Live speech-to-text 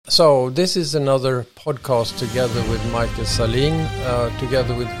So this is another podcast together with Michael Salin,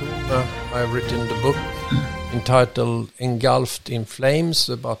 together with whom I've written the book entitled Engulfed in Flames,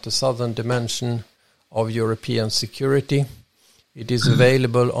 about the southern dimension of European security. It is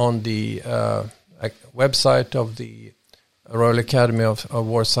available on the website of the Royal Academy of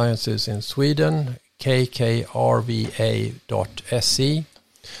War Sciences in Sweden, kkrva.se.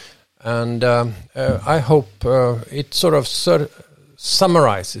 And I hope it sort of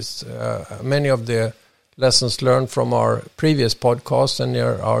summarizes many of the lessons learned from our previous podcasts and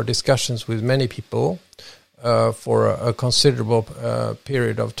our discussions with many people for a considerable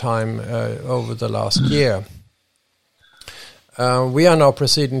period of time over the last year. We are now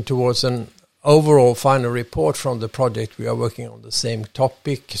proceeding towards an overall final report from the project. We are working on the same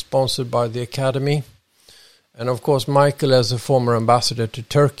topic, sponsored by the Academy. And of course, Michael, as a former ambassador to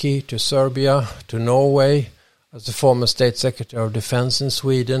Turkey, to Serbia, to Norway, as the former State Secretary of Defense in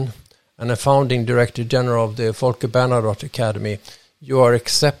Sweden, and a founding Director General of the Folke Bernadotte Academy, you are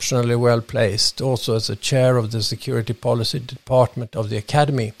exceptionally well placed, also as a chair of the Security Policy Department of the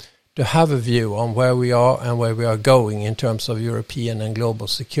Academy, to have a view on where we are and where we are going in terms of European and global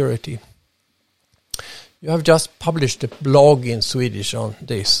security. You have just published a blog in Swedish on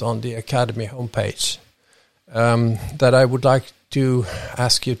this, on the Academy homepage, that I would like to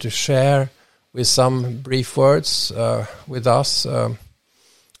ask you to share with some brief words with us.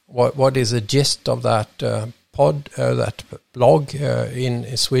 What is the gist of that that blog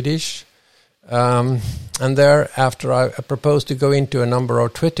in Swedish? And thereafter, I propose to go into a number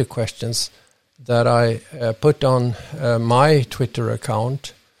of Twitter questions that I put on my Twitter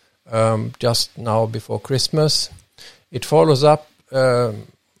account just now before Christmas. It follows up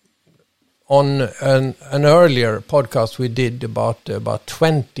on an earlier podcast we did about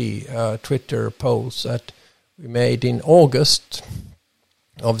 20 Twitter polls that we made in August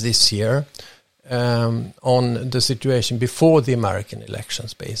of this year on the situation before the American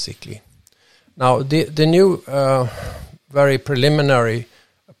elections, basically. Now, the new very preliminary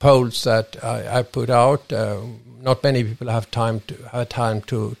polls that I put out, not many people have time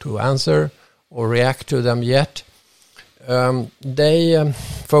to answer or react to them yet. They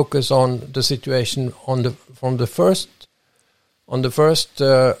focus on the situation on the first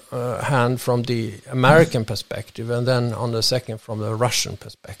hand from the American perspective, and then on the second from the Russian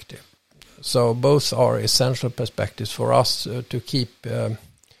perspective. So both are essential perspectives for us to keep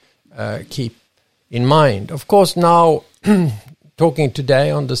in mind. Of course, now talking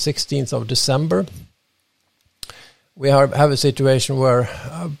today on the 16th of December, we have a situation where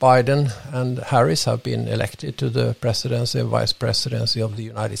Biden and Harris have been elected to the presidency and vice presidency of the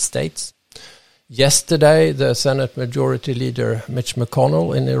United States. Yesterday, the Senate Majority Leader Mitch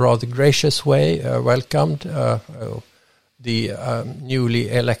McConnell, in a rather gracious way, welcomed the newly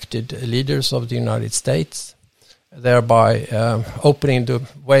elected leaders of the United States, thereby opening the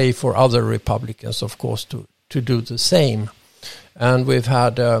way for other Republicans, of course, to do the same. And we've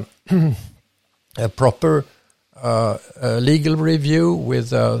had a proper legal review with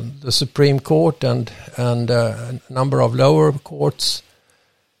the Supreme Court and a number of lower courts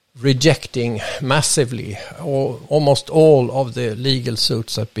rejecting massively almost all of the legal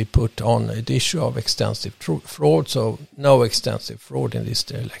suits that we put on the issue of extensive fraud. So no extensive fraud in this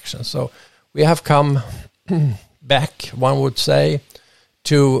election. So we have come back, one would say,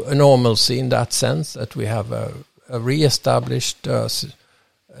 to a normalcy in that sense, that we have a re-established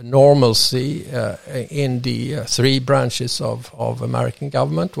normalcy in the three branches of American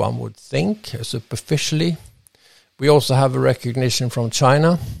government, one would think, superficially. We also have a recognition from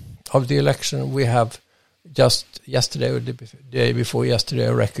China of the election. We have just yesterday or the day before yesterday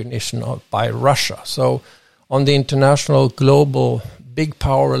a recognition by Russia. So on the international, global, big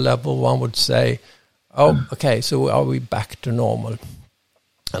power level, one would say, oh, okay, so are we back to normal?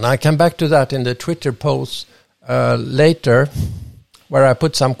 And I come back to that in the Twitter post later, where I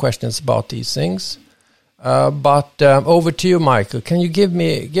put some questions about these things. But over to you, Michael. Can you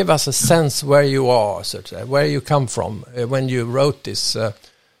give us a sense where you are, so to say, where you come from when you wrote this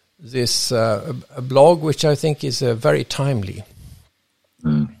blog, which I think is very timely?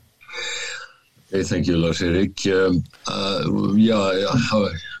 Okay, thank you, Lars-Erik.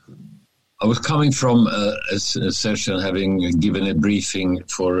 I was coming from a session, having given a briefing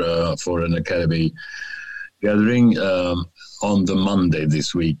for an Academy gathering on the Monday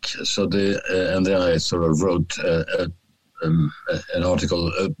this week. So and then I sort of wrote an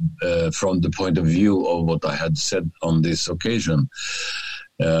article from the point of view of what I had said on this occasion.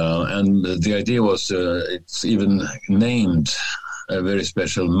 And the idea was, it's even named a very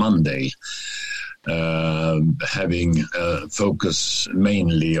special Monday. having focus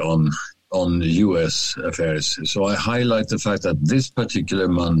mainly on U.S. affairs. So I highlight the fact that this particular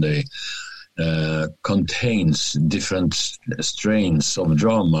Monday contains different strains of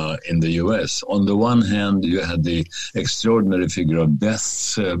drama in the U.S. On the one hand, you had the extraordinary figure of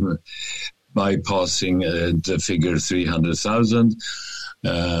deaths bypassing the figure 300,000.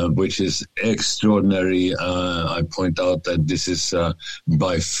 Which is extraordinary. I point out that this is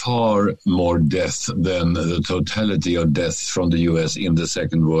by far more death than the totality of deaths from the U.S. in the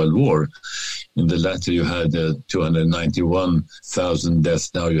Second World War. In the latter, you had 291,000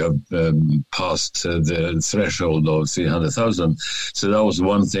 deaths. Now you have passed the threshold of 300,000. So that was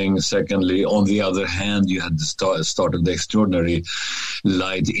one thing. Secondly, on the other hand, you had the start of the extraordinary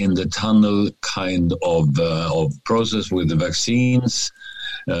light in the tunnel kind of process with the vaccines.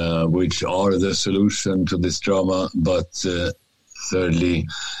 Which are the solution to this drama, but thirdly,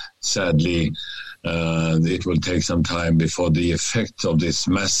 sadly, it will take some time before the effect of this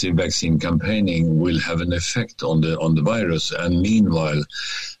massive vaccine campaigning will have an effect on the virus. And meanwhile,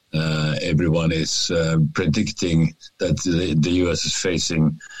 everyone is predicting that the U.S. is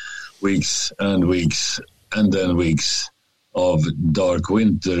facing weeks and weeks and then weeks of dark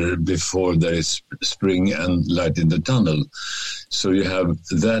winter before there is spring and light in the tunnel. So you have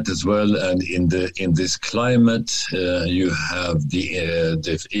that as well, and in this climate, you have the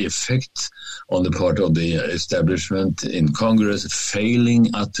effect on the part of the establishment in Congress failing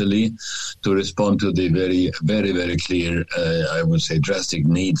utterly to respond to the very, very, very clear, I would say, drastic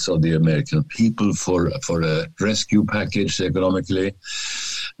needs of the American people for a rescue package economically,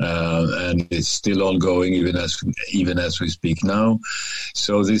 and it's still ongoing even as we speak now.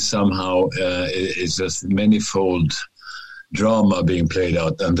 So this somehow is just manifold drama being played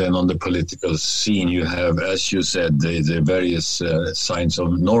out. And then on the political scene, you have, as you said, the various signs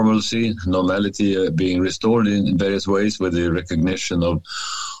of normality being restored in various ways with the recognition of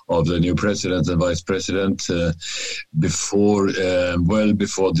the new president and vice president before the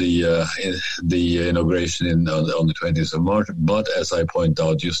inauguration on the 20th of March. But as I point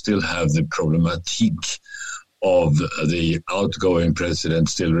out, you still have the problematic of the outgoing president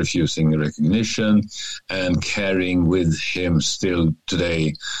still refusing recognition and carrying with him still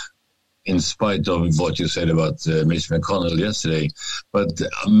today, in spite of what you said about Mitch McConnell yesterday, but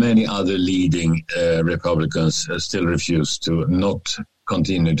many other leading Republicans still refuse to not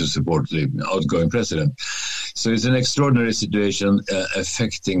continue to support the outgoing president. So it's an extraordinary situation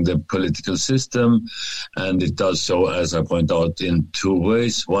affecting the political system, and it does so, as I point out, in two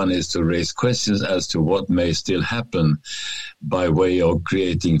ways. One is to raise questions as to what may still happen by way of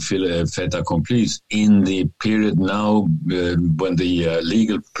creating fait accompli in the period now when the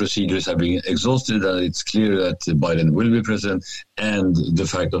legal procedures have been exhausted and it's clear that Biden will be president, and the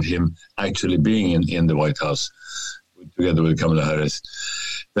fact of him actually being in the White House together with Kamala Harris.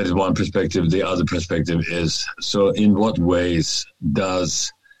 That is one perspective. The other perspective is, so in what ways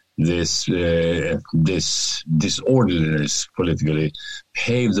does this disorderliness politically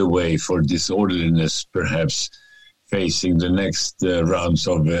pave the way for disorderliness perhaps facing the next rounds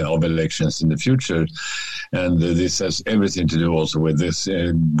of elections in the future? And this has everything to do also with this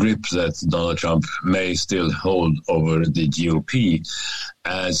grip that Donald Trump may still hold over the GOP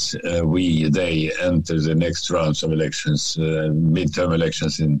as they enter the next rounds of elections, midterm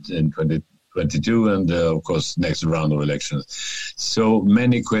elections in 2022, and of course next round of elections. So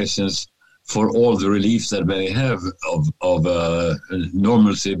many questions for all the relief that many have of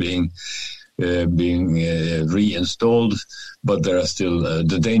normalcy being reinstalled, but there are still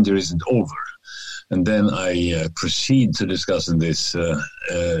the danger isn't over. And then I proceed to discuss in this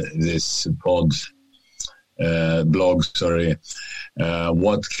blog,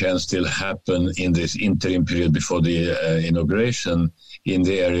 what can still happen in this interim period before the inauguration in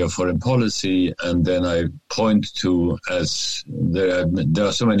the area of foreign policy. And then I point to, as there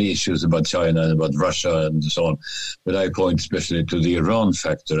are so many issues about China and about Russia and so on, but I point especially to the Iran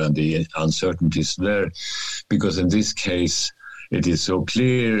factor and the uncertainties there, because in this case, it is so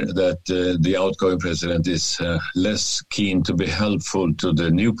clear that the outgoing president is less keen to be helpful to the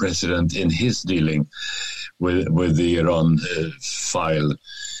new president in his dealing with the Iran file.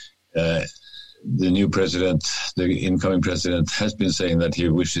 The new president, the incoming president, has been saying that he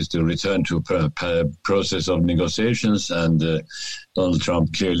wishes to return to a process of negotiations, and Donald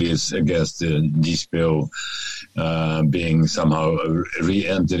Trump clearly is against the DCPO being somehow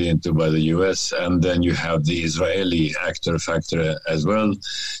re-entered into by the U.S. And then you have the Israeli factor as well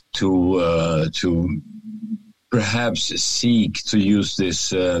to perhaps seek to use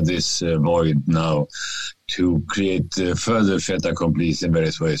this void now to create further fait accomplis in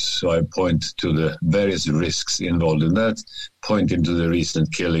various ways. So I point to the various risks involved in that, pointing to the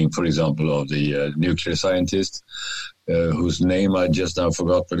recent killing, for example, of the nuclear scientist, whose name I just now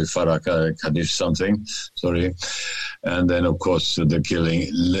forgot, but it's Farah Kadish something, sorry. And then, of course, the killing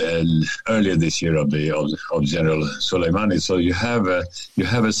earlier this year of General Soleimani. So you have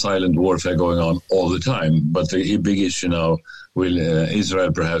a silent warfare going on all the time. But the big issue now, will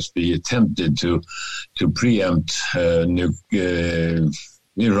Israel perhaps be tempted to preempt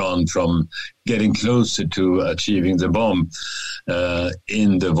Iran from getting closer to achieving the bomb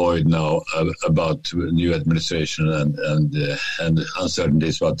in the void now about new administration and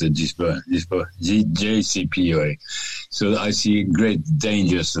uncertainties about the JCPOA. So I see great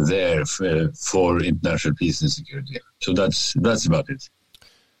dangers there for international peace and security. So that's about it.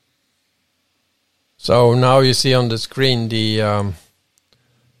 So now you see on the screen the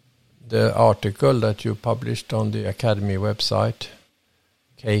article that you published on the Academy website,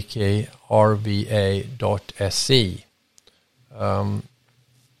 kkrva.se.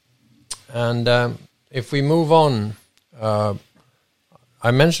 If we move on,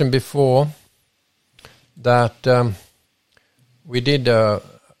 I mentioned before that we did a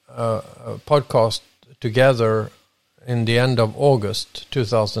podcast together in the end of August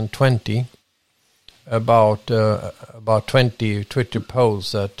 2020 about 20 Twitter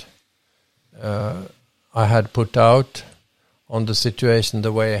posts that I had put out on the situation,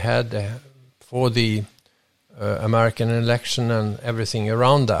 the way ahead for the American election and everything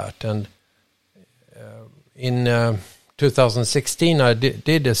around that. And in 2016, I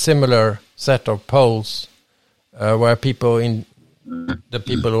did a similar set of polls where the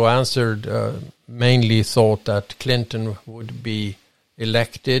people who answered mainly thought that Clinton would be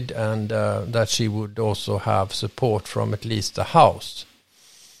elected and that she would also have support from at least the House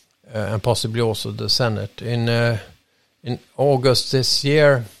and possibly also the Senate. In August this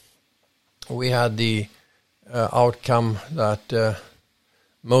year, we had the outcome that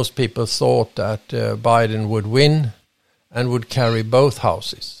most people thought that Biden would win and would carry both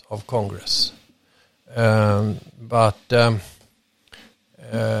houses of Congress. But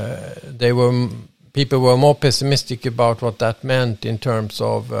people were more pessimistic about what that meant in terms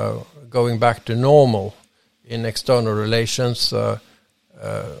of going back to normal in external relations.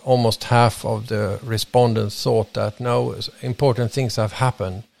 Almost half of the respondents thought that no important things have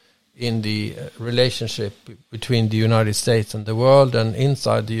happened in the relationship between the United States and the world and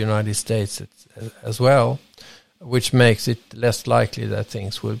inside the United States as well, which makes it less likely that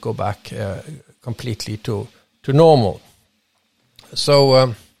things will go back completely to normal.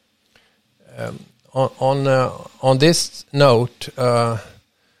 So on this note,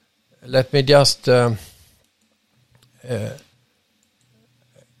 let me just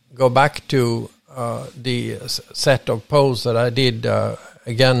go back to the set of polls that I did.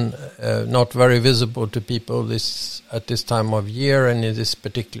 Again, not very visible to people at this time of year and in this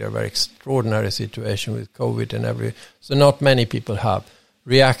particular very extraordinary situation with COVID and so not many people have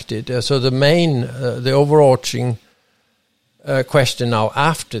reacted. So the overarching question now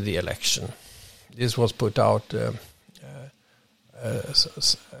after the election, this was put out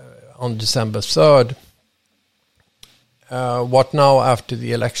on December 3rd. What now after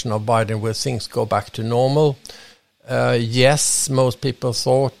the election of Biden? Will things go back to normal? Yes, most people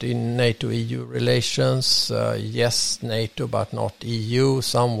thought in NATO-EU relations. Yes, NATO, but not EU,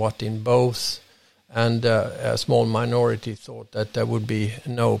 somewhat in both. And a small minority thought that there would be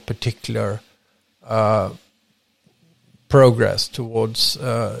no particular progress towards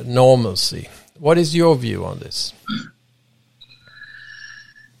normalcy. What is your view on this?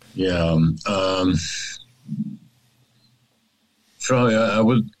 Yeah, I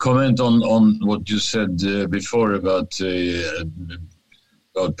will comment on what you said before about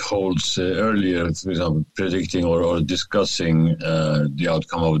polls earlier, for example, predicting or discussing the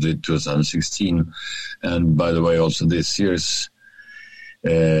outcome of the 2016, and by the way, also this year's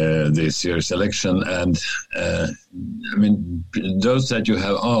election. And I mean, those that you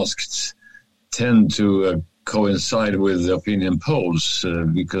have asked tend to coincide with the opinion polls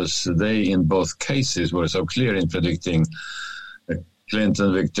because they, in both cases, were so clear in predicting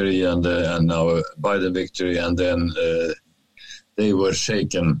Clinton victory and now Biden victory, and then they were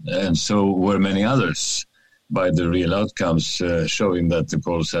shaken, and so were many others, by the real outcomes, showing that the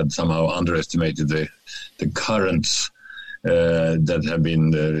polls had somehow underestimated the currents that have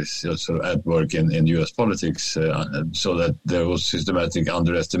been sort of at work in U.S. politics, so that there was systematic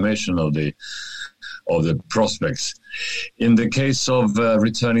underestimation of the prospects. In the case of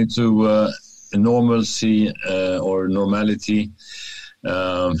returning to normalcy or normality,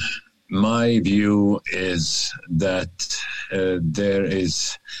 my view is that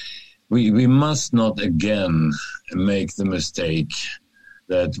we must not again make the mistake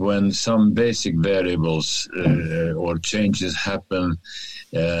that when some basic variables or changes happen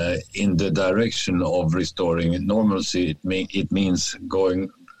in the direction of restoring normalcy, it means going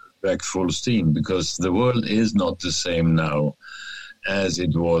back full steam, because the world is not the same now as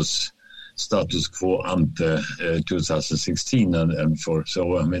it was status quo ante 2016 and for.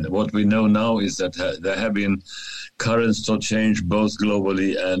 So, I mean, what we know now is that there have been currents of change both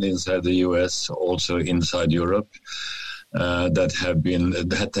globally and inside the US, also inside Europe,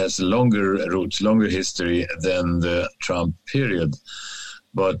 that has longer roots, longer history than the Trump period.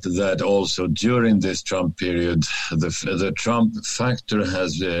 But that also during this Trump period, the Trump factor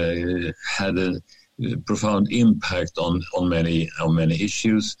has had a profound impact on many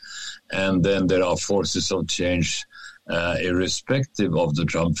issues, and then there are forces of change, irrespective of the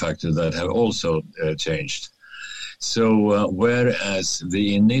Trump factor, that have also changed. So whereas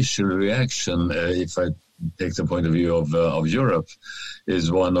the initial reaction, if I take the point of view of Europe,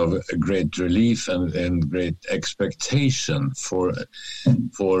 is one of great relief and great expectation for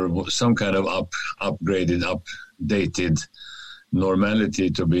some kind of updated normality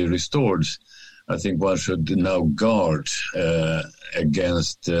to be restored, I think one should now guard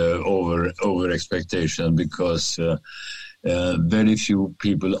against over expectation, because very few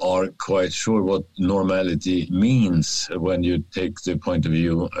people are quite sure what normality means when you take the point of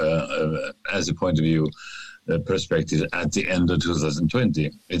view as a point of view perspective at the end of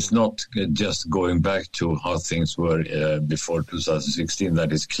 2020. It's not just going back to how things were before 2016.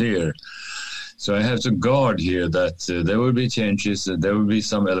 That is clear. So I have to guard here that there will be changes, there will be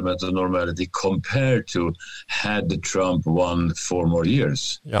some element of normality compared to had Trump won 4 more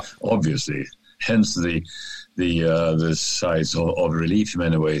years. Yeah, obviously. Hence the size of relief in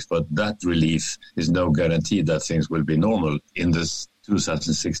many ways, but that relief is no guarantee that things will be normal in this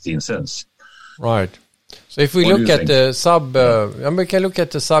 2016 sense. Right. So if we look at the we can look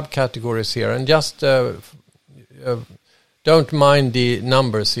at the subcategories here, and just don't mind the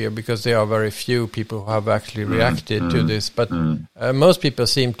numbers here, because there are very few people who have actually reacted to this. But most people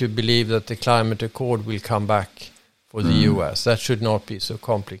seem to believe that the climate accord will come back for the US. That should not be so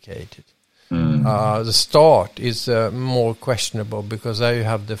complicated. The start is more questionable, because there you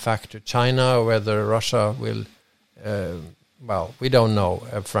have the factor China, whether Russia will, we don't know,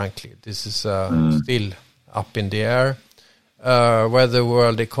 frankly. This is still up in the air. Whether the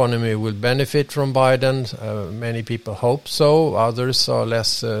world economy will benefit from Biden, many people hope so. Others are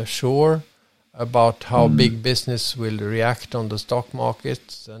less sure about how big business will react on the stock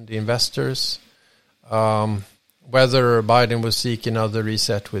markets and the investors. Whether Biden will seek another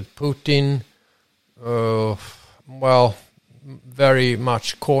reset with Putin, very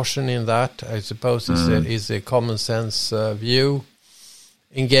much caution in that, I suppose, is a common sense view.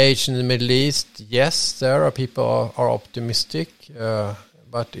 Engaged in the Middle East, yes, there are people are optimistic,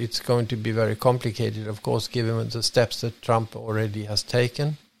 but it's going to be very complicated, of course, given the steps that Trump already has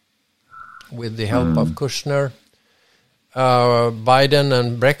taken with the help of Kushner. Biden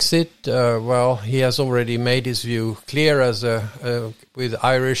and Brexit, he has already made his view clear as with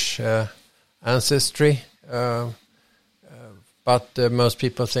Irish ancestry, but most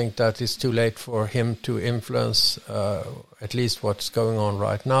people think that it's too late for him to influence at least what's going on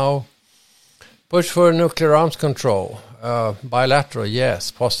right now. Push for nuclear arms control, bilateral,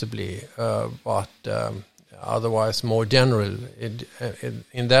 yes, possibly, but otherwise more general.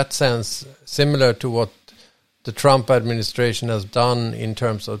 In that sense, similar to what the Trump administration has done in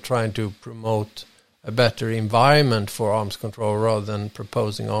terms of trying to promote a better environment for arms control rather than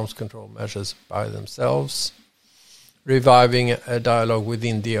proposing arms control measures by themselves. Reviving a dialogue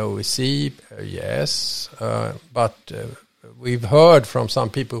within the OSCE, yes, but we've heard from some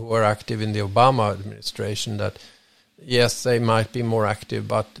people who are active in the Obama administration that, yes, they might be more active,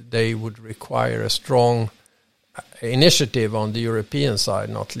 but they would require a strong initiative on the European side,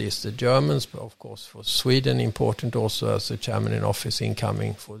 not least the Germans, but of course for Sweden, important also as the chairman in office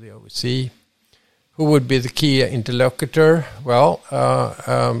incoming for the OSCE. Who would be the key interlocutor? Well,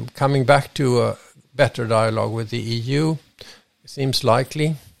 coming back to a better dialogue with the EU, it seems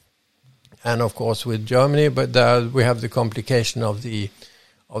likely, and of course with Germany, but we have the complication of the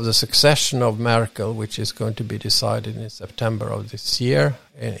succession of Merkel, which is going to be decided in September of this year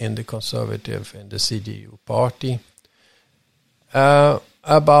in the Conservative and the CDU party.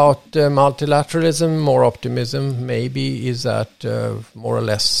 About multilateralism, more optimism, maybe. Is that more or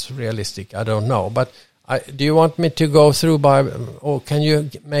less realistic? I don't know. But do you want me to go through or can you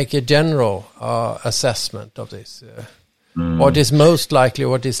make a general assessment of this? What is most likely,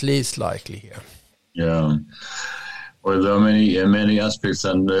 what is least likely here? Yeah. Well, there are many aspects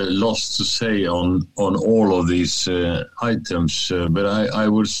and lots to say on all of these items. But I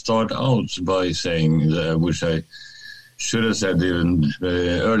would start out by saying, which I should have said even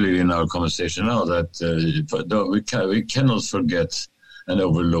earlier in our conversation now, that we cannot forget and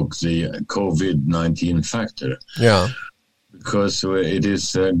overlook the COVID-19 factor. Yeah. Because it is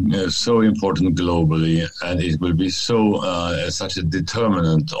so important globally, and it will be such a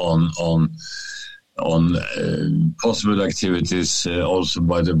determinant on possible activities also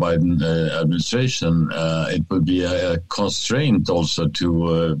by the Biden administration. It will be a constraint also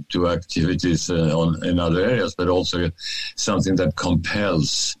to activities in other areas, but also something that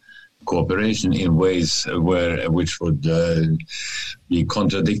compels cooperation in ways which would be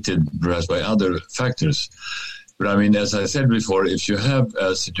contradicted perhaps by other factors. But I mean, as I said before, if you have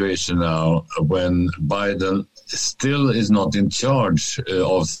a situation now when Biden still is not in charge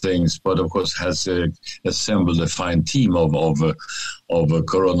of things, but of course has assembled a fine team of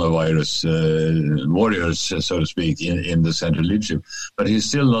coronavirus warriors, so to speak, in the central leadership, but he's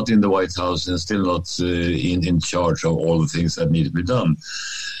still not in the White House and still not in charge of all the things that need to be done.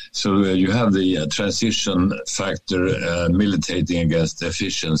 So you have the transition factor militating against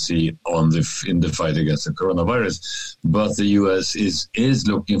efficiency in the fight against the coronavirus. But the U.S. is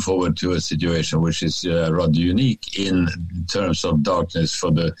looking forward to a situation which is rather unique in terms of darkness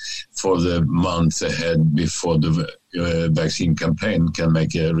for the months ahead before the vaccine campaign can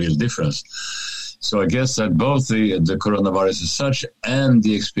make a real difference. So I guess that both the coronavirus as such and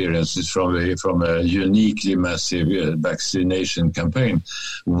the experiences from a uniquely massive vaccination campaign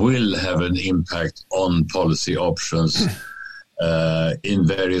will have an impact on policy options in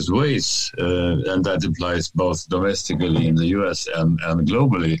various ways, and that applies both domestically in the U.S. and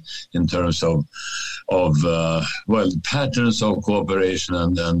globally in terms of patterns of cooperation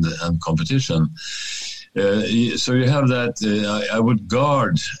and competition. So you have that. I would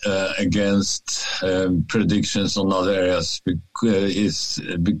guard against predictions on other areas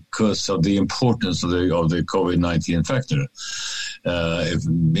because of the importance of the COVID-19 factor.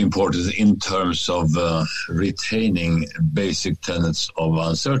 Importance in terms of retaining basic tenets of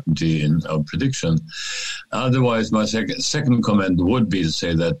uncertainty of prediction. Otherwise, my second comment would be to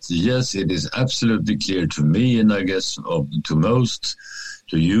say that yes, it is absolutely clear to me, and I guess to most,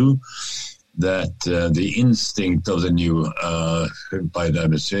 to you, that the instinct of the new Biden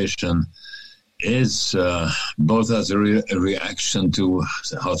administration is both as a reaction to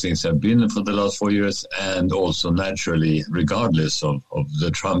how things have been for the last 4 years, and also naturally, regardless of the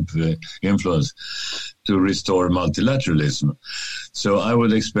Trump influence, to restore multilateralism. So I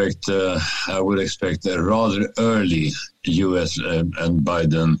would expect a rather early U.S. and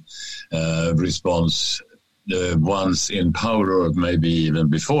Biden response. Once in power, or maybe even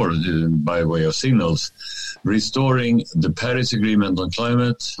before, by way of signals, restoring the Paris Agreement on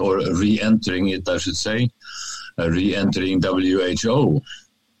climate, or re-entering it, I should say, re-entering WHO,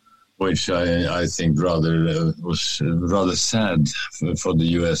 which I think was rather sad for the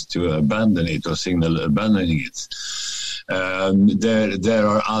US to abandon it or signal abandoning it. There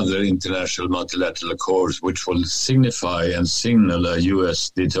are other international multilateral accords which will signify and signal a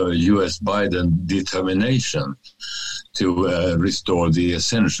U.S. Biden determination to restore the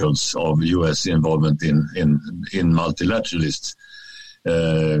essentials of U.S. involvement in multilateralist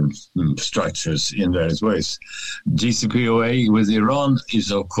structures in various ways. JCPOA with Iran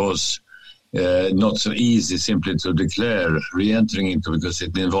is, of course, not so easy simply to declare re-entering into, because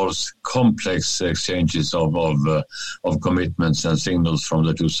it involves complex exchanges of commitments and signals from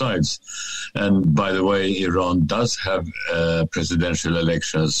the two sides. And by the way, Iran does have presidential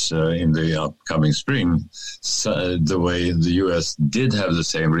elections in the upcoming spring, the way the US did have the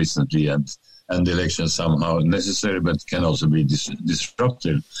same recently, and the elections somehow necessary, but can also be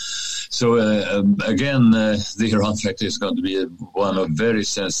disruptive. So again, the Iran factor is going to be one of very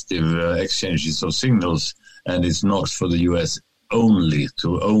sensitive exchanges of signals, and it's not for the U.S. only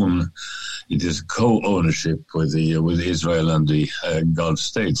to own. It is co-ownership with Israel and the Gulf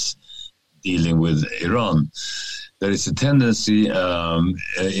states dealing with Iran. There is a tendency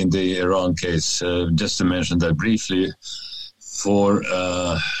in the Iran case, just to mention that briefly, for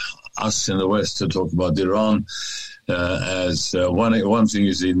us in the West to talk about Iran as one thing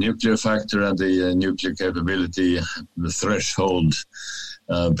is the nuclear factor and the nuclear capability, the threshold,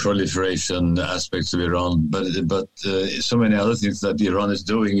 proliferation aspects of Iran, but so many other things that Iran is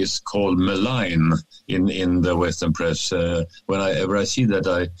doing is called malign in the Western press. Whenever I see that,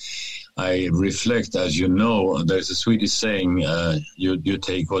 I reflect. As you know, there's a Swedish saying: "You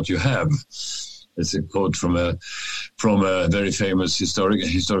take what you have." It's a quote from from a very famous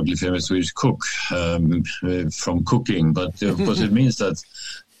historically famous Swedish cook from cooking. But of course, it means that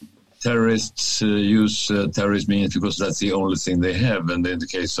terrorists use terrorist means because that's the only thing they have. And in the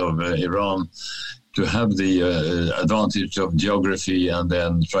case of Iran, to have the advantage of geography and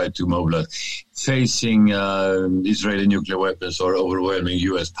then try to mobilize, facing Israeli nuclear weapons or overwhelming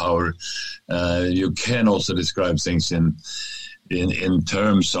U.S. power, you can also describe things in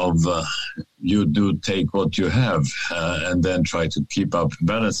terms of you do take what you have and then try to keep up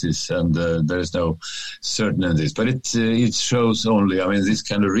balances, and there is no certainty in this. But it shows only, I mean, this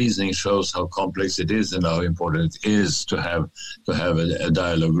kind of reasoning shows how complex it is and how important it is to have a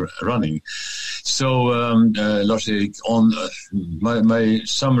dialogue running. So, Lars-Erik, on my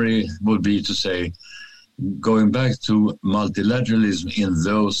summary would be to say, going back to multilateralism in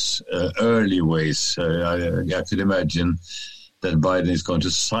those early ways, I could imagine that Biden is going to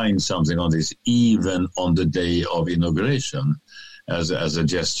sign something on this even on the day of inauguration as a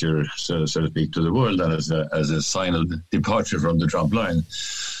gesture, so to speak, to the world, and as a sign of departure from the Trump line.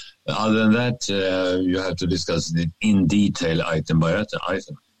 Other than that, you have to discuss it in detail, item by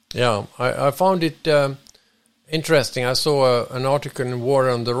item. Yeah, I found it interesting. I saw an article in War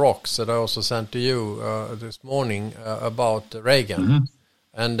on the Rocks that I also sent to you this morning about Reagan. Mm-hmm.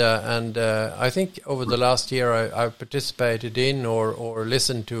 And I think over the last year I've participated in or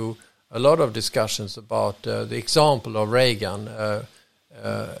listened to a lot of discussions about the example of Reagan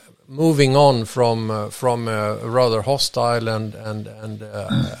moving on from a rather hostile and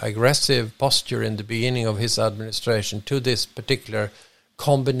aggressive posture in the beginning of his administration to this particular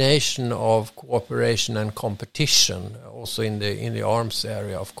combination of cooperation and competition, also in the arms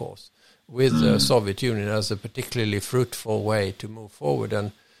area, of course, with the Soviet Union as a particularly fruitful way to move forward.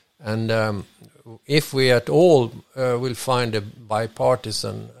 And if we at all will find a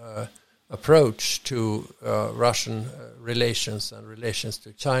bipartisan approach to Russian relations and relations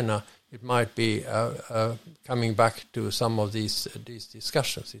to China, it might be coming back to some of these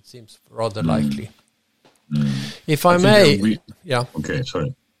discussions. It seems rather likely. If I may... Yeah. Okay,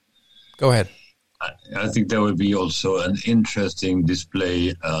 sorry. Go ahead. I think there will be also an interesting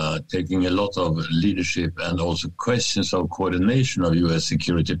display taking a lot of leadership and also questions of coordination of U.S.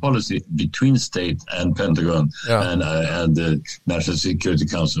 security policy between state and Pentagon and the National Security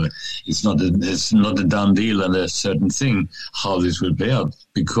Council. It's not a done deal and a certain thing how this will play out,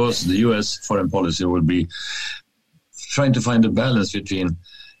 because the U.S. foreign policy will be trying to find a balance between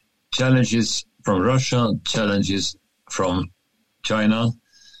challenges from Russia, challenges from China,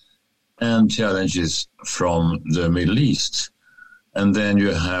 and challenges from the Middle East. And then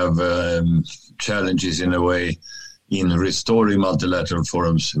you have challenges in a way in restoring multilateral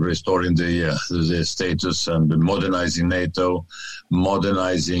forums, restoring the status and modernizing NATO,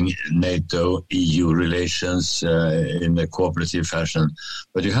 EU relations in a cooperative fashion.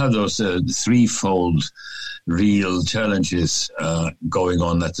 But you have those threefold real challenges going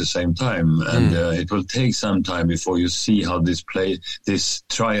on at the same time, and it will take some time before you see how this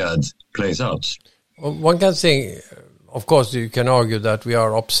triad plays out. Well, one can say, of course, you can argue that we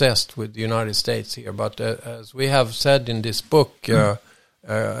are obsessed with the United States here, but as we have said in this book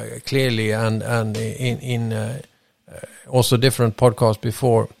clearly, and in also different podcasts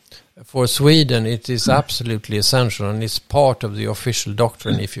before, for Sweden it is absolutely essential, and it's part of the official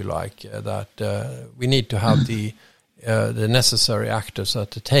doctrine, if you like, that we need to have the necessary actors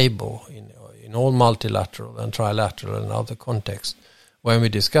at the table in all multilateral and trilateral and other contexts when we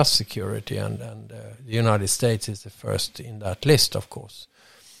discuss security, and the United States is the first in that list, of course.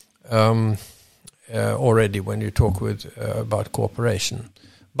 Already when you talk about cooperation.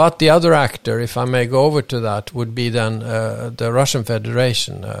 But the other actor, if I may go over to that, would be then the Russian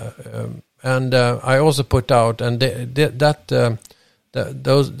Federation. And I also put out, and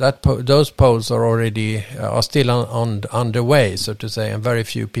those polls are still underway, so to say, and very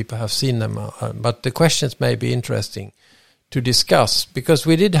few people have seen them. But the questions may be interesting to discuss, because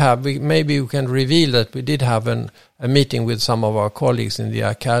maybe we can reveal that we did have a meeting with some of our colleagues in the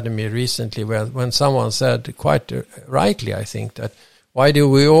academy recently, when someone said, quite rightly, I think, that why do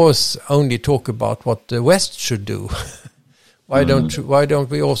we always only talk about what the West should do? Why don't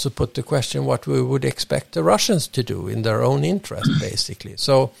we also put the question what we would expect the Russians to do in their own interest, basically?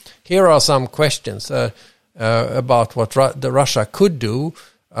 So here are some questions about what the Russia could do,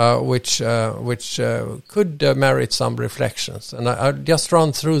 which could merit some reflections, and I'll just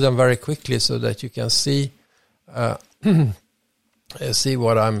run through them very quickly so that you can see what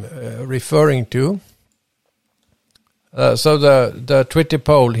I'm referring to. So the Twitter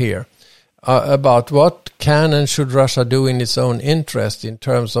poll here: about what can and should Russia do in its own interest in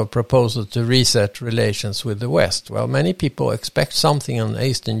terms of proposals to reset relations with the West. Well, many people expect something on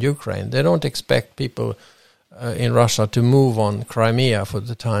eastern Ukraine. They don't expect people in Russia to move on Crimea for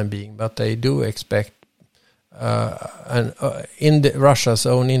the time being, but they do expect in Russia's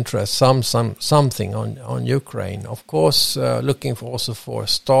own interest something on Ukraine. Of course, looking for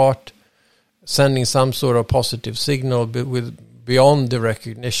start sending some sort of positive signal beyond the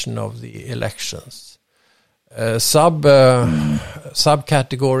recognition of the elections.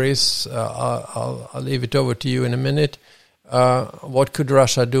 Subcategories, I'll leave it over to you in a minute. What could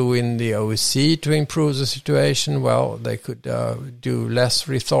Russia do in the OSCE to improve the situation? Well, they could do less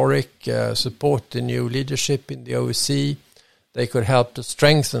rhetoric, support the new leadership in the OSCE. They could help to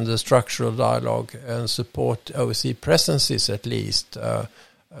strengthen the structural dialogue and support OSCE presences at least,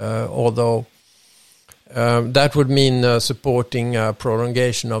 although that would mean supporting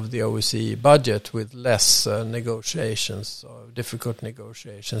prolongation of the OSCE budget with less negotiations, or difficult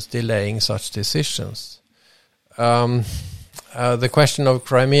negotiations, delaying such decisions. The question of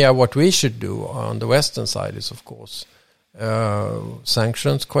Crimea, what we should do on the Western side is, of course,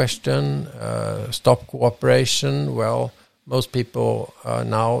 sanctions question, stop cooperation. Well, most people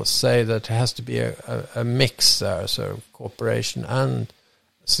now say that it has to be a mix there, so cooperation and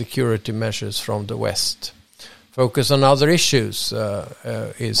security measures from the West. Focus on other issues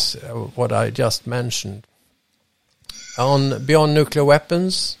is what I just mentioned. Beyond nuclear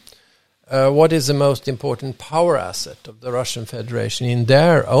weapons, what is the most important power asset of the Russian Federation in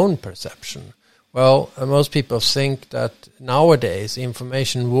their own perception? Well, most people think that nowadays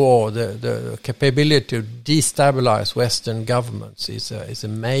information war, the capability to destabilize Western governments is a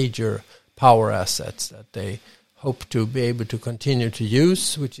major power asset that they hope to be able to continue to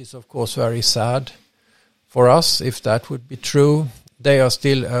use, which is of course very sad for us if that would be true. They are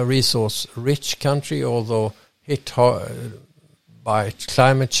still a resource-rich country, although hit hard by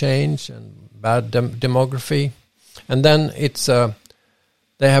climate change and bad demography. And then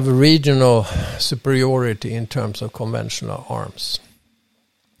they have a regional superiority in terms of conventional arms.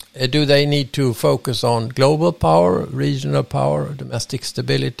 Do they need to focus on global power, regional power, domestic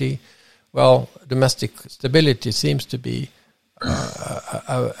stability? Well, domestic stability seems to be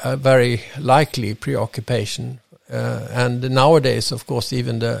a very likely preoccupation. And nowadays, of course,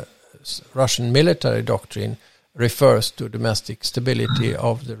 even the Russian military doctrine refers to domestic stability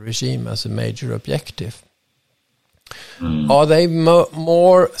of the regime as a major objective. Are they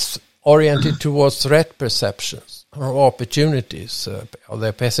more oriented towards threat perceptions or opportunities? Are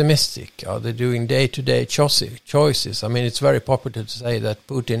they pessimistic? Are they doing day-to-day choices? I mean, it's very popular to say that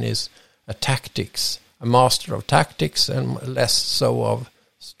Putin is a master of tactics and less so of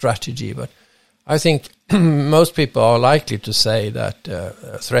strategy. But I think most people are likely to say that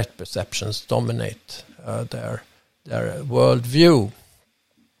threat perceptions dominate their worldview.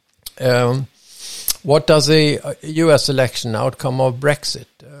 What does the US election outcome of Brexit?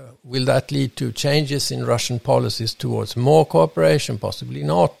 Will that lead to changes in Russian policies towards more cooperation? Possibly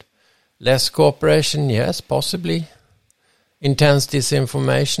not. Less cooperation? Yes, possibly. Intense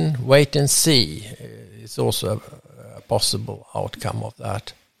disinformation? Wait and see. It's also a possible outcome of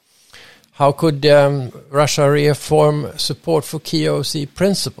that. How could Russia reaffirm support for key OSCE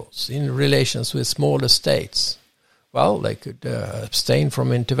principles in relations with smaller states? Well, they could abstain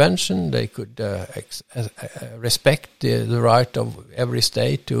from intervention. They could respect the right of every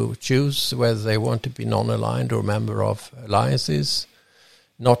state to choose whether they want to be non-aligned or member of alliances,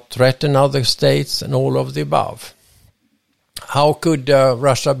 not threaten other states, and all of the above. How could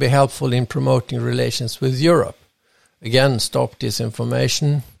Russia be helpful in promoting relations with Europe? Again, stop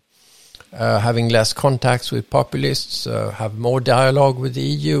disinformation, having less contacts with populists, have more dialogue with the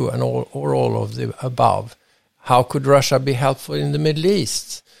EU, and all of the above. How could Russia be helpful in the Middle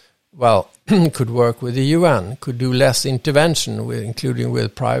East? Well, could work with the UN, could do less intervention, including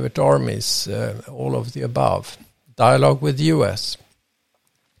with private armies, all of the above. Dialogue with the US.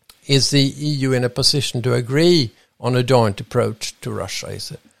 Is the EU in a position to agree on a joint approach to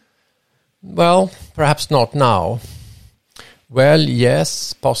Russia? Well, perhaps not now. Well,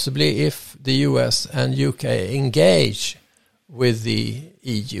 yes, possibly if the US and UK engage with the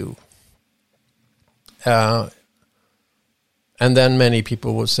EU. And then many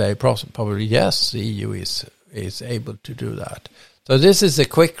people would say probably yes, the EU is able to do that. So this is a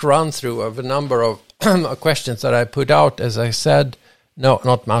quick run through of a number of questions that I put out. As I said, no,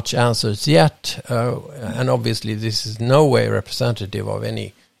 not much answers yet, and obviously this is no way representative of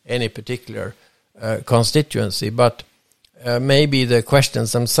any particular constituency. But maybe the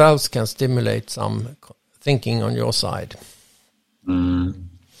questions themselves can stimulate some thinking on your side.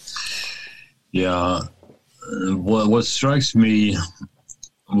 Yeah. What strikes me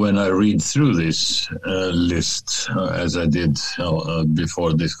when I read through this list, as I did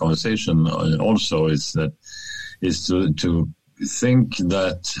before this conversation, also is to think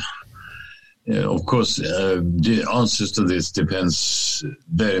that, of course, the answers to this depends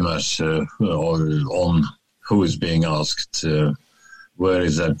very much on who is being asked. Where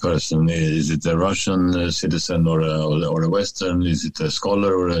is that person? Is it a Russian citizen or a Western? Is it a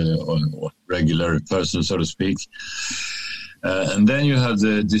scholar or a regular person, so to speak? And then you have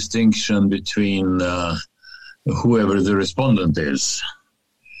the distinction between whoever the respondent is,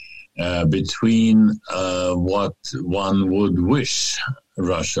 between what one would wish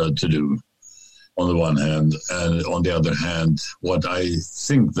Russia to do on the one hand, and on the other hand, what I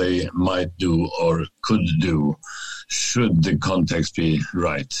think they might do or could do should the context be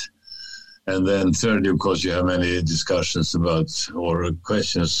right. And then thirdly, of course, you have many discussions about or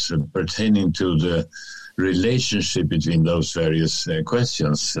questions pertaining to the relationship between those various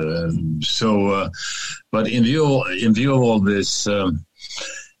questions. But in view of all this,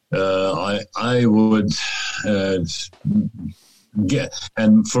 I would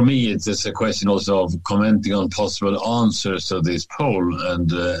and for me, it's a question also of commenting on possible answers to this poll, and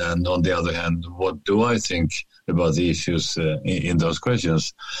on the other hand, what do I think about the issues in those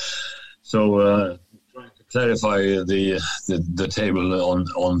questions? So, trying to clarify the table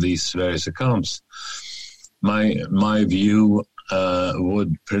on these various accounts. My view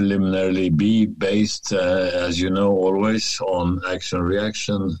would preliminarily be based, as you know, always on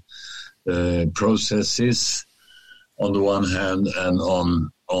action-reaction processes on the one hand, and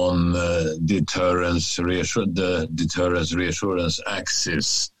on deterrence the deterrence reassurance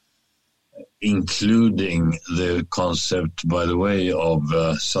axis, including the concept, by the way, of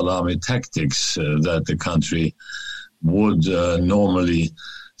salami tactics that the country would normally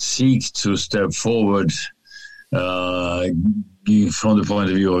seek to step forward from the point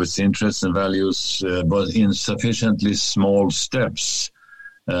of view of its interests and values, but in sufficiently small steps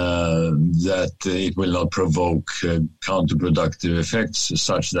that it will not provoke counterproductive effects,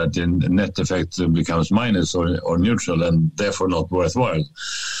 such that the net effect becomes minus or neutral, and therefore not worthwhile.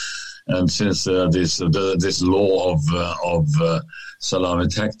 And since this law of salami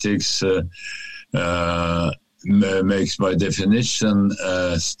tactics makes by definition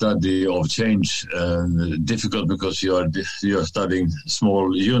study of change difficult, because you are studying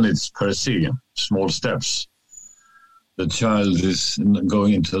small units per se, small steps. The child is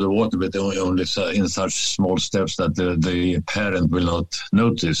going into the water, but only in such small steps that the parent will not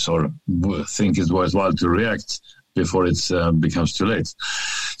notice or think it's worthwhile to react before it becomes too late.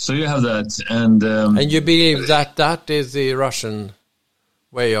 So you have that, and you believe that is the Russian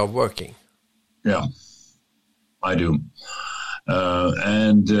way of working? Yeah, I do,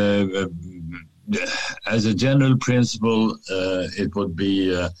 as a general principle, it would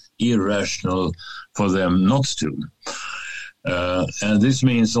be irrational for them not to. And this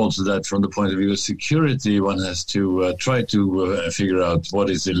means also that from the point of view of security, one has to try to figure out what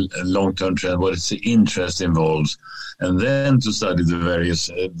is the long-term trend, what is the interest involved, and then to study the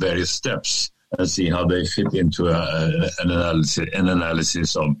various steps and see how they fit into an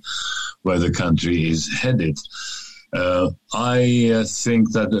analysis of where the country is headed. I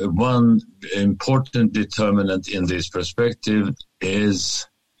think that one important determinant in this perspective is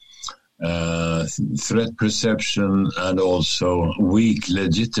threat perception and also weak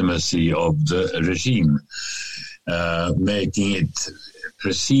legitimacy of the regime, making it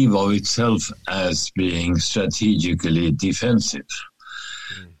perceive of itself as being strategically defensive,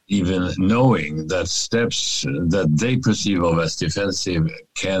 even knowing that steps that they perceive of as defensive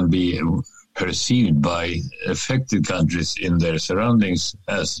can be perceived by affected countries in their surroundings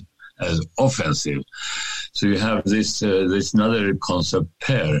as offensive. So you have this another concept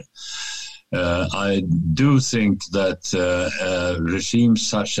pair. I do think that regimes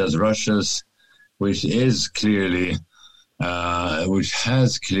such as Russia's, which has clearly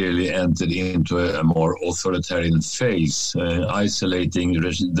entered into a more authoritarian phase, isolating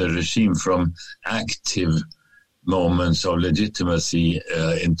the regime from active moments of legitimacy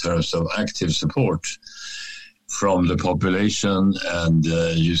in terms of active support from the population. And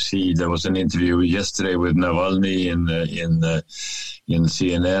you see, there was an interview yesterday with Navalny in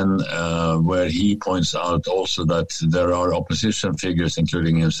CNN, where he points out also that there are opposition figures,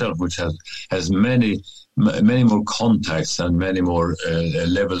 including himself, which has many more contacts and many more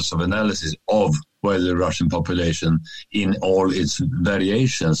levels of analysis of where the Russian population, in all its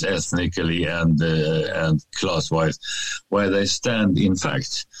variations, ethnically and class-wise, where they stand, in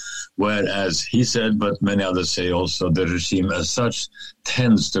fact. Whereas he said, but many others say also, the regime as such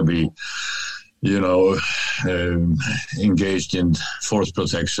tends to be engaged in force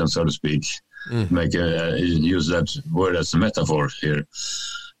protection, so to speak. Use that word as a metaphor here.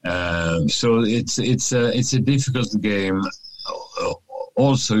 So it's a difficult game.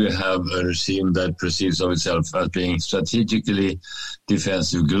 Also, you have a regime that perceives of itself as being strategically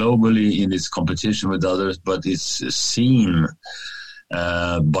defensive globally in its competition with others, but it's seen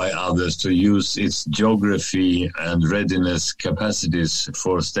by others to use its geography and readiness capacities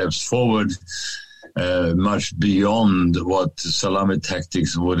for steps forward, much beyond what salami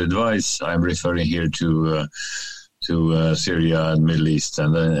tactics would advise. I'm referring here to Syria and Middle East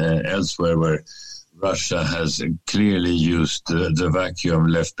and elsewhere, where Russia has clearly used the vacuum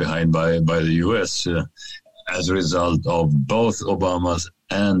left behind by the U.S. As a result of both Obama's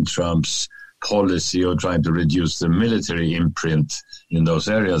and Trump's policy of trying to reduce the military imprint in those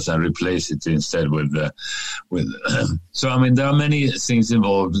areas and replace it instead with. So, I mean, there are many things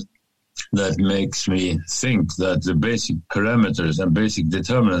involved that makes me think that the basic parameters and basic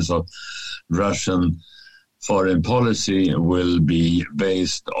determinants of Russian foreign policy will be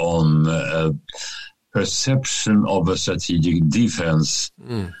based on perception of a strategic defense,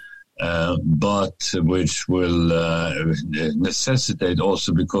 but which will necessitate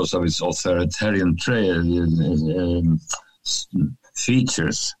also, because of its authoritarian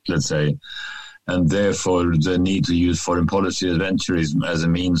features, let's say, and therefore the need to use foreign policy adventurism as a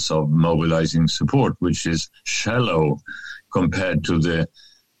means of mobilizing support, which is shallow compared to the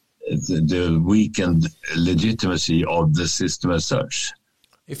weakened legitimacy of the system as such.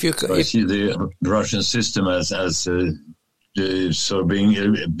 I see the Russian system as sort of being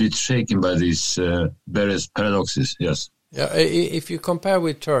a bit shaken by these various paradoxes. Yes. Yeah. If you compare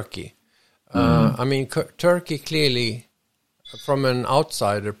with Turkey, I mean, Turkey clearly, from an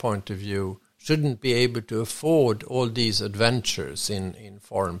outsider point of view, shouldn't be able to afford all these adventures in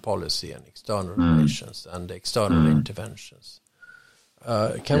foreign policy and external relations and external interventions.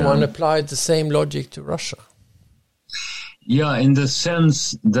 Can one apply the same logic to Russia? Yeah, in the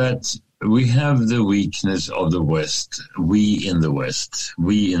sense that we have the weakness of the West, we in the West,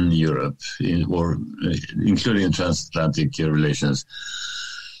 we in Europe, including transatlantic relations,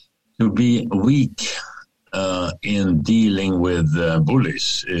 to be weak in dealing with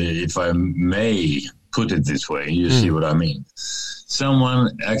bullies, if I may put it this way. You see what I mean?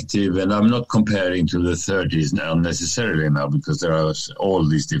 Someone active, and I'm not comparing to the 30s now necessarily now, because there are all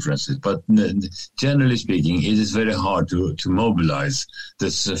these differences, but generally speaking, it is very hard to mobilize the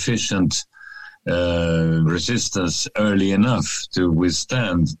sufficient resistance early enough to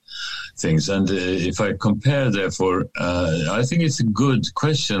withstand things. And if I compare, therefore, I think it's a good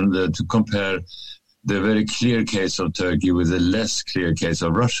question to compare the very clear case of Turkey with the less clear case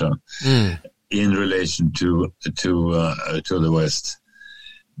of Russia in relation to the West.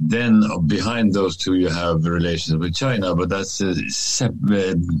 Then behind those two, you have relations with China, but that's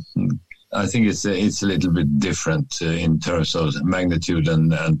I think it's a little bit different in terms of magnitude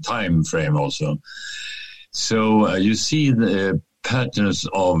and time frame also. So you see the patterns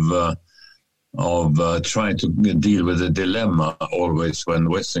of trying to deal with a dilemma always when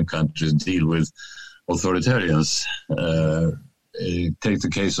Western countries deal with authoritarians. Take the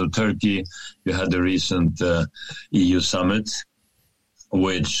case of Turkey. You had the recent EU summit,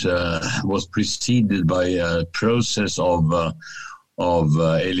 which was preceded by a process of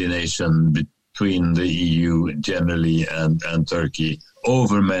alienation between the EU generally and Turkey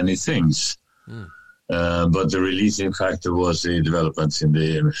over many things. But the releasing factor was the developments in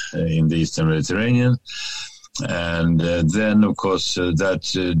the Eastern Mediterranean. And then, of course,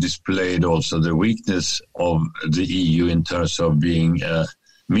 that displayed also the weakness of the EU in terms of being a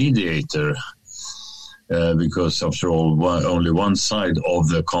mediator, because, after all, only one side of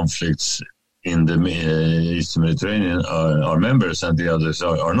the conflicts in the Eastern Mediterranean are members and the others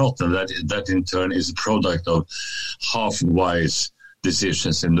are not. And that in turn is a product of half-wise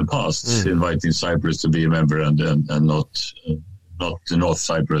decisions in the past, inviting Cyprus to be a member and not the North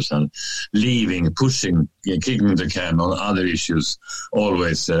Cyprus, and pushing, kicking the can on other issues,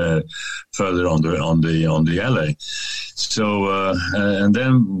 always further on the alley. So and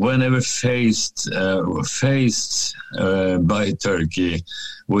then whenever faced by Turkey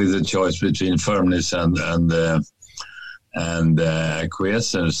with the choice between firmness and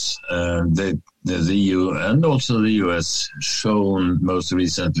acquiescence, the EU and also the US shown most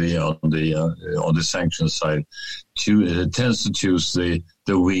recently on the sanctions side tends to choose the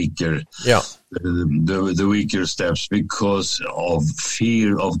weaker the weaker steps because of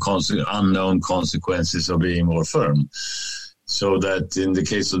fear of unknown consequences of being more firm. So that in the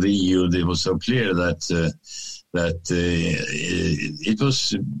case of the EU, it was so clear that that it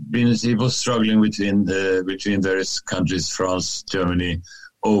was struggling between various countries, France, Germany,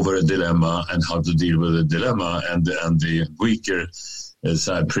 over a dilemma and how to deal with the dilemma, and the weaker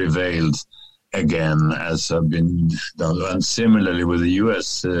side prevailed again, as have been done. And similarly with the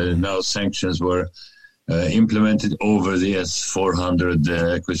US, now sanctions were implemented over the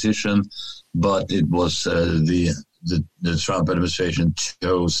S-400 acquisition, but it was the Trump administration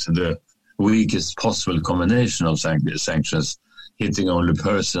chose the weakest possible combination of sanctions, hitting only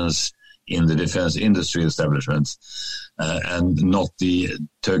persons in the defense industry establishment and not the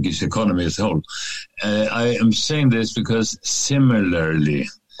Turkish economy as a whole. I am saying this because similarly,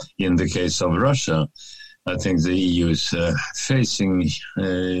 in the case of Russia, I think the EU is facing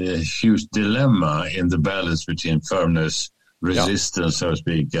a huge dilemma in the balance between firmness, resistance, so to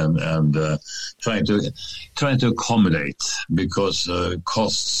speak, and trying to accommodate, because the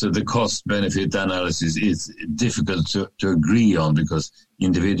cost-benefit analysis is difficult to agree on, because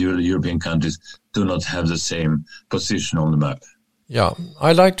individual European countries do not have the same position on the map. Yeah,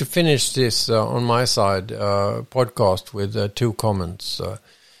 I'd like to finish this on my side podcast with two comments.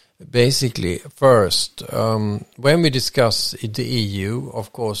 Basically, first, when we discuss the EU,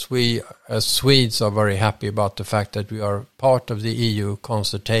 of course, we as Swedes are very happy about the fact that we are part of the EU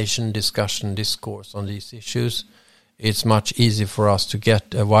consultation, discussion, discourse on these issues. It's much easier for us to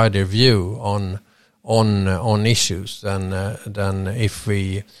get a wider view on issues than if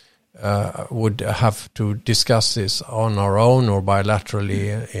we would have to discuss this on our own or bilaterally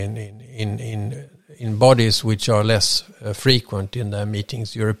in bodies which are less frequent in their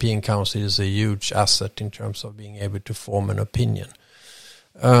meetings. European Council is a huge asset in terms of being able to form an opinion.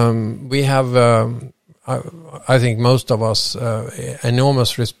 We have, I think most of us,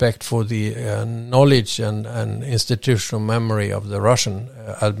 enormous respect for the knowledge and institutional memory of the Russian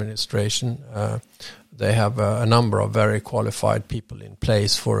administration. They have a number of very qualified people in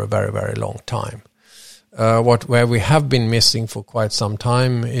place for a very, very long time. Where we have been missing for quite some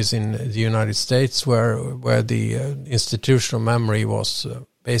time is in the United States, where the institutional memory was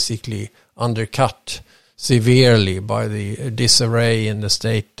basically undercut severely by the disarray in the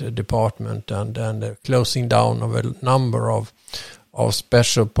State Department and the closing down of a number of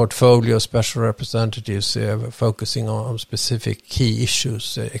special portfolio, special representatives focusing on specific key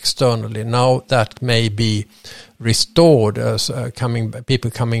issues externally. Now that may be restored as people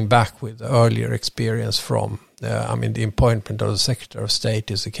coming back with earlier experience from, the appointment of the Secretary of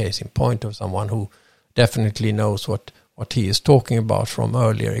State is a case in point of someone who definitely knows what he is talking about from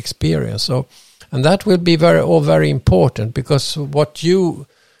earlier experience. So, and that will be very important, because what you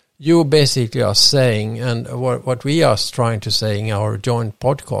basically are saying, and what we are trying to say in our joint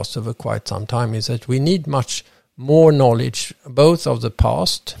podcast over quite some time, is that we need much more knowledge, both of the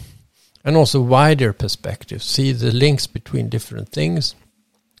past and also wider perspective, see the links between different things,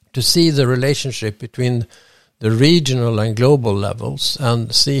 to see the relationship between the regional and global levels,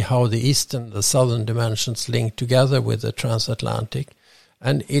 and see how the eastern and the southern dimensions link together with the transatlantic.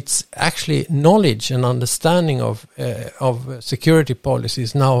 And it's actually knowledge and understanding of security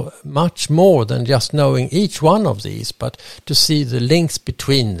policies now much more than just knowing each one of these, but to see the links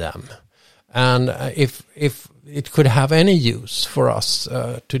between them. And if it could have any use for us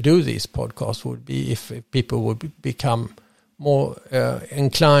to do these podcasts, would be if people would become more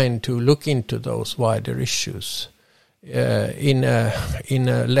inclined to look into those wider issues in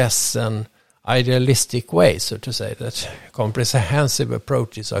a less than idealistic way, so to say, that comprehensive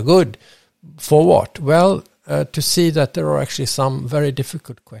approaches are good. For what? Well, to see that there are actually some very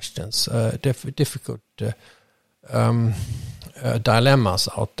difficult questions, difficult dilemmas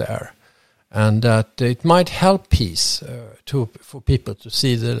out there, and that it might help peace for people to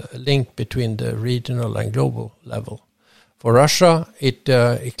see the link between the regional and global level. For Russia, it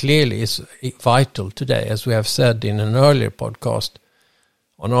clearly is vital today, as we have said in an earlier podcast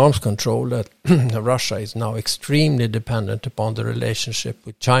on arms control, that Russia is now extremely dependent upon the relationship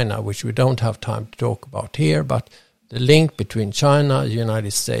with China, which we don't have time to talk about here, but the link between China, the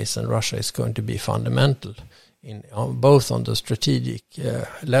United States and Russia is going to be fundamental, both on the strategic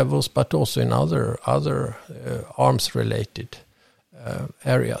levels, but also in other arms-related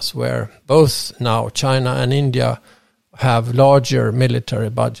areas, where both now China and India have larger military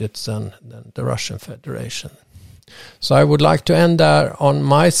budgets than the Russian Federation. So I would like to end there on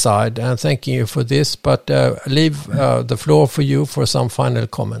my side, and thanking you for this, but leave the floor for you for some final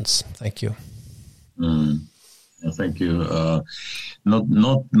comments. Thank you. Thank you.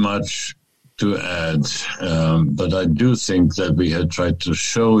 Not much to add, but I do think that we have tried to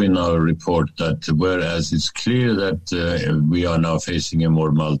show in our report that whereas it's clear that we are now facing a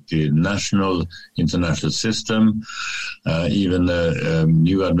more multinational international system, even the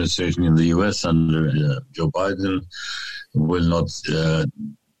new administration in the US under Joe Biden will not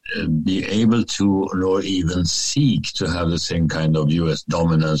be able to, nor even seek to have the same kind of U.S.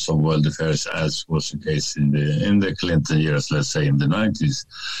 dominance of world affairs as was the case in the Clinton years, let's say in the 90s.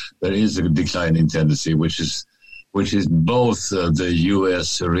 There is a declining tendency, which is both the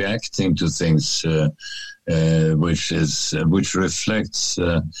U.S. reacting to things, which reflects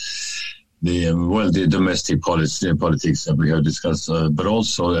the domestic politics that we have discussed, but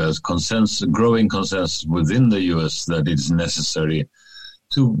also as growing consensus within the U.S. that it's necessary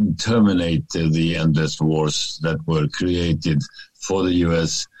to terminate the endless wars that were created for the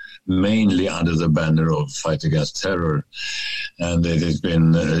U.S., mainly under the banner of fight against terror. And it has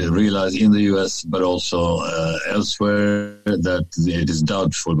been realized in the U.S., but also elsewhere, that it is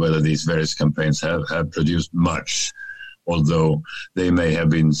doubtful whether these various campaigns have produced much, although they may have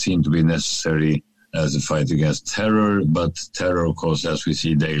been seen to be necessary as a fight against terror. But terror, of course, as we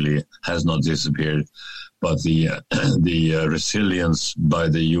see daily, has not disappeared. But the resilience by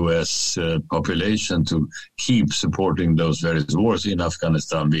the U.S. population to keep supporting those various wars in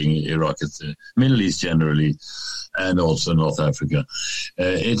Afghanistan, being Iraq, the Middle East generally, and also North Africa,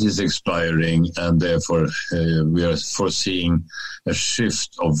 it is expiring, and therefore we are foreseeing a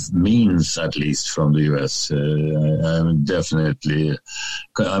shift of means, at least from the U.S.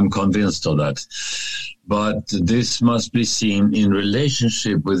 I'm convinced of that. But this must be seen in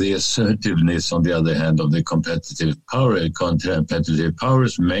relationship with the assertiveness, on the other hand, of the competitive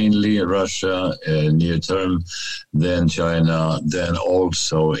powers, mainly Russia, near term, then China, then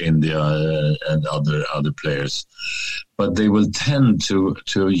also India and other players. But they will tend to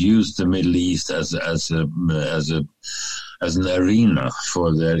use the Middle East as an arena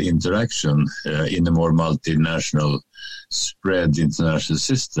for their interaction in a more multinational, spread international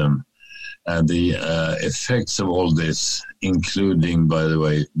system. And the effects of all this, including, by the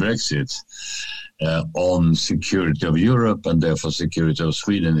way, Brexit, on security of Europe and therefore security of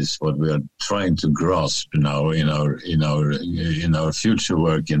Sweden, is what we are trying to grasp now in our future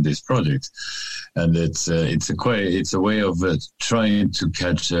work in this project. And it's a way of trying to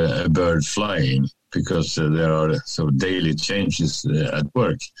catch a bird flying, because there are sort of daily changes at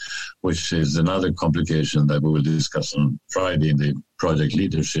work, which is another complication that we will discuss on Friday in the project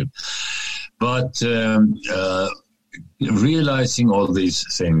leadership. But realizing all these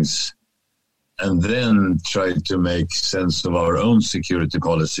things and then try to make sense of our own security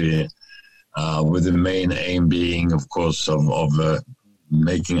policy, with the main aim being, of course, of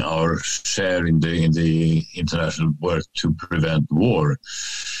making our share in the international work to prevent war,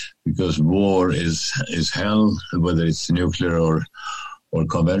 because war is hell, whether it's nuclear or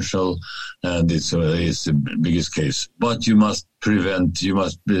conventional, and it's the biggest case. But you must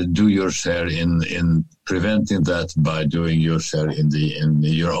do your share in preventing that by doing your share in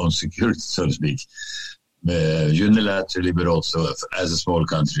your own security, so to speak, unilaterally, but also as a small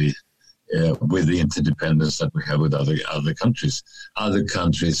country, with the interdependence that we have with other countries. Other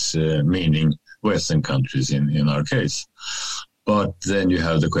countries, meaning Western countries in our case. But then you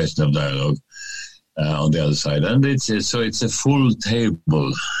have the question of dialogue on the other side, and it's a full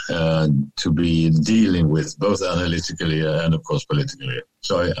table to be dealing with, both analytically and of course politically.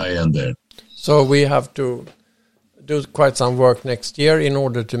 So I end there. So we have to do quite some work next year in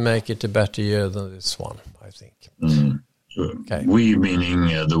order to make it a better year than this one, I think. Sure. Okay. We meaning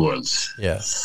the world. Yes.